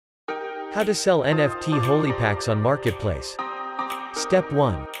How to sell NFT Holy Packs on Marketplace. Step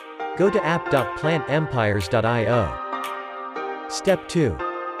 1. Go to app.plantempires.io. Step 2.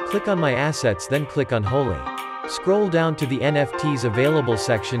 Click on My Assets, then click on Holy. Scroll down to the NFTs Available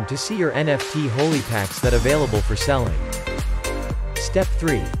section to see your NFT Holy Packs that available for selling. Step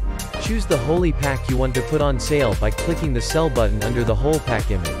 3. Choose the Holy Pack you want to put on sale by clicking the Sell button under the Whole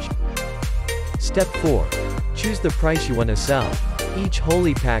Pack image. Step 4. Choose the price you want to sell. Each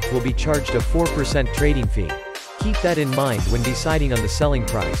Holy Pack will be charged a 4% trading fee. Keep that in mind when deciding on the selling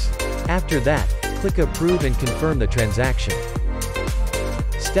price. After that, click Approve and confirm the transaction.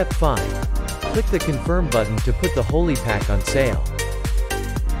 Step 5. Click the Confirm button to put the Holy Pack on sale.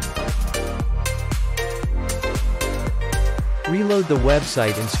 Reload the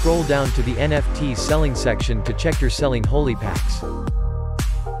website and scroll down to the NFTs selling section to check your selling Holy Packs.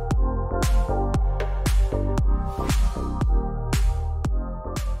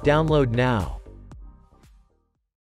 Download now.